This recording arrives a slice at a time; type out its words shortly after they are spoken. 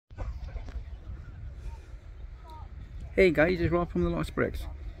Hey guys, it's Rob from the Lost Bricks.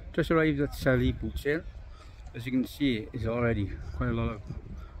 Just arrived at Sally Bootsale. As you can see, there's already quite a lot of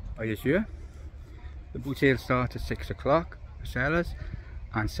buyers here. The boot sale starts at 6 o'clock for sellers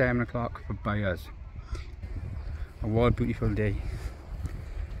and 7 o'clock for buyers. A wild, beautiful day.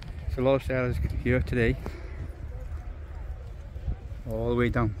 There's a lot of sellers here today, all the way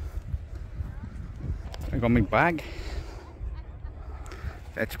down. I got my bag.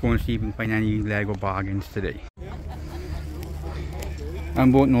 Let's go and see if we can find any Lego bargains today. I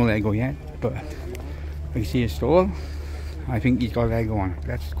haven't bought no Lego yet, but I can see a stall. I think he's got Lego on.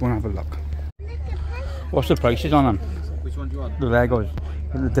 Let's go and have a look. What's the prices on them? Which one do you want? The Legos,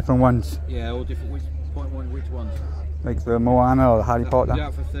 the different ones. Yeah, all different. Which ones? Like the Moana or the Harry Potter. Go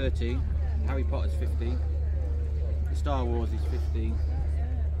out for 13. Harry Potter's 15. The Star Wars is 15.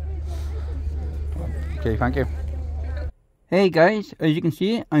 Okay, thank you. Hey guys, as you can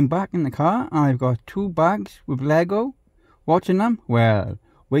see, I'm back in the car and I've got 2 bags with Lego. Watching them? Well,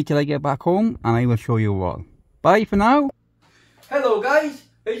 wait till I get back home and I will show you all. Bye for now. Hello guys,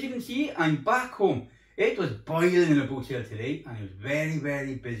 as you can see, I'm back home. It was boiling in the boot sale today and it was very,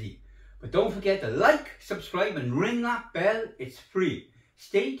 very busy. But don't forget to like, subscribe and ring that bell. It's free.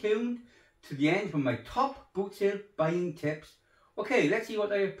 Stay tuned to the end for my top boot sale buying tips. Okay, let's see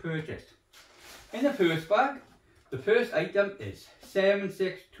what I have purchased. In the first bag, the first item is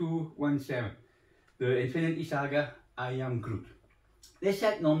 76217. The Infinity Saga I Am Groot. This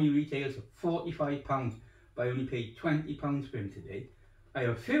set normally retails for £45, but I only paid £20 for him today. I have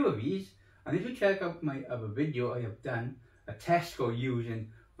a few of these, and if you check out my other video I have done, a Tesco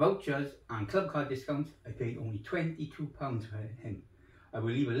using vouchers and club card discounts, I paid only £22 for him. I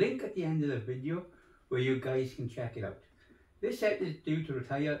will leave a link at the end of the video where you guys can check it out. This set is due to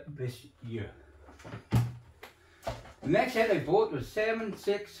retire this year. The next set I bought was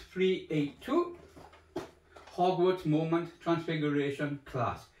 76382. Hogwarts Moment Transfiguration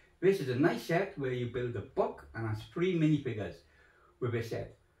Class. This is a nice set where you build a book and has 3 minifigures with this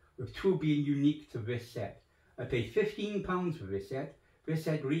set, with 2 being unique to this set. I paid £15 for this set. This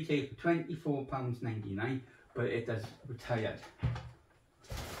set retails for £24.99, but it has retired.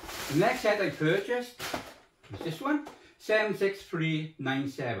 The next set I purchased is this one,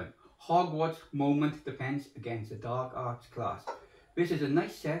 76397. Hogwarts Moment Defense Against the Dark Arts Class. This is a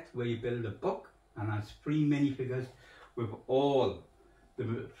nice set where you build a book and has 3 minifigures, with all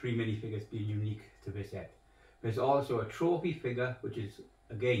the 3 minifigures being unique to this set. There's also a trophy figure which is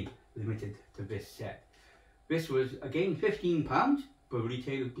again limited to this set. This was again £15 but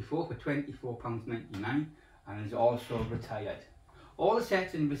retailed before for £24.99 and is also retired. All the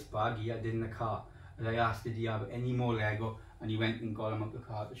sets in this bag he had in the car, and I asked did he have any more Lego, and he went and got them out the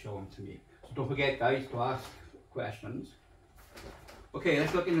car to show them to me. So don't forget guys to ask questions. Okay,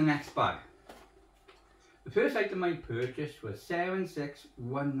 let's look in the next bag. The first item I purchased was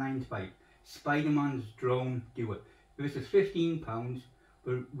 76195, Spider-Man's Drone Duel. This was £15,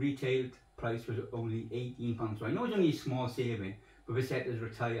 but retailed price was only £18. So I know it's only a small saving, but this set is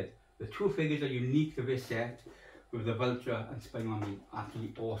retired. The 2 figures are unique to this set, with the Vulture and Spider-Man being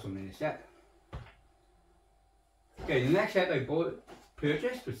absolutely awesome in the set. Okay, the next set I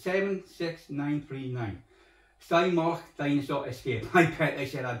purchased was 76939, Steinmark Dinosaur Escape. I bet I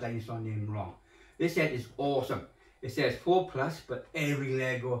said that dinosaur name wrong. This set is awesome. It says 4+, but every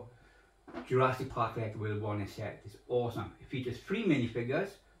Lego Jurassic Park collector will want this set. It's awesome. It features 3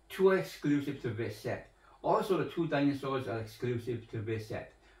 minifigures, 2 are exclusive to this set. Also the 2 dinosaurs are exclusive to this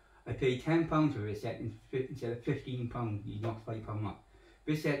set. I paid £10 for this set instead of £15, you knocked £5 off.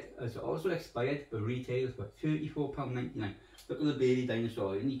 This set has also expired but retails for £34.99. Look at the baby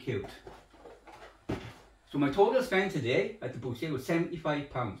dinosaur, isn't he cute? So my total spend today at the boot sale was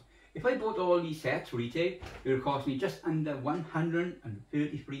 £75. If I bought all these sets retail, it would cost me just under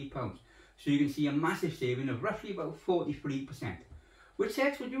 £133. So you can see a massive saving of roughly about 43%. Which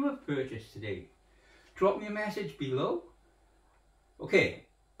sets would you have purchased today? Drop me a message below. Okay,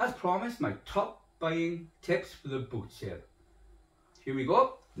 as promised, my top buying tips for the boot sale. Here we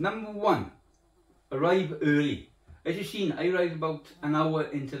go. Number 1, arrive early. As you've seen, I arrived about an hour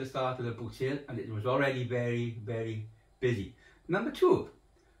into the start of the boot sale and it was already very, very busy. Number 2,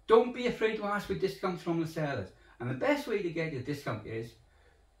 don't be afraid to ask for discounts from the sellers. And the best way to get a discount is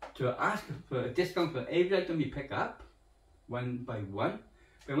to ask for a discount for every item you pick up, one by one.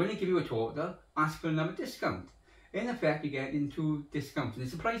 But when they give you a total, ask for another discount. In effect, you're getting 2 discounts. And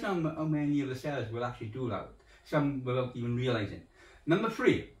it's surprising how many of the sellers will actually do that. Some without even realising. Number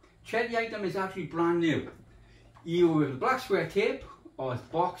 3, check the item is actually brand new. Either with black square tape or it's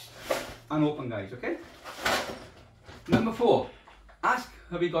boxed and open, guys, okay? Number 4, Ask,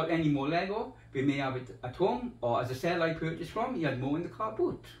 have you got any more Lego? We may have it at home, or as a seller I purchased from, he had more in the car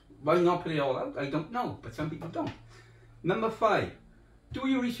boot. Why not put it all out? I don't know, but some people don't. Number 5, do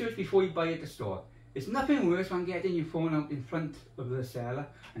your research before you buy at the store. It's nothing worse than getting your phone out in front of the seller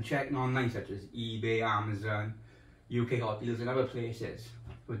and checking online, such as eBay, Amazon, UK Hot Deals and other places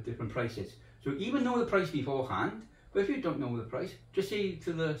with different prices. So even know the price beforehand, but if you don't know the price, just say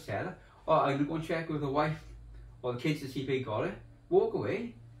to the seller, oh, I'm going to go and check with the wife or the kids to see if they got it. Walk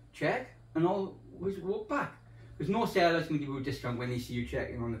away, check, and always walk back. Because no seller's going to give you a discount when they see you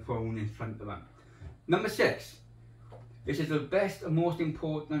checking on the phone in front of them. Number 6, this is the best and most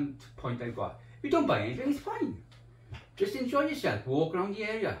important point I've got. If you don't buy anything, it's fine. Just enjoy yourself, walk around the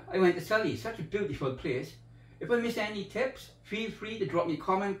area. I went to Sully, such a beautiful place. If I miss any tips, feel free to drop me a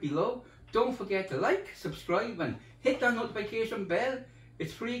comment below. Don't forget to like, subscribe and hit that notification bell.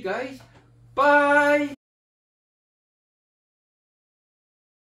 It's free, guys. Bye!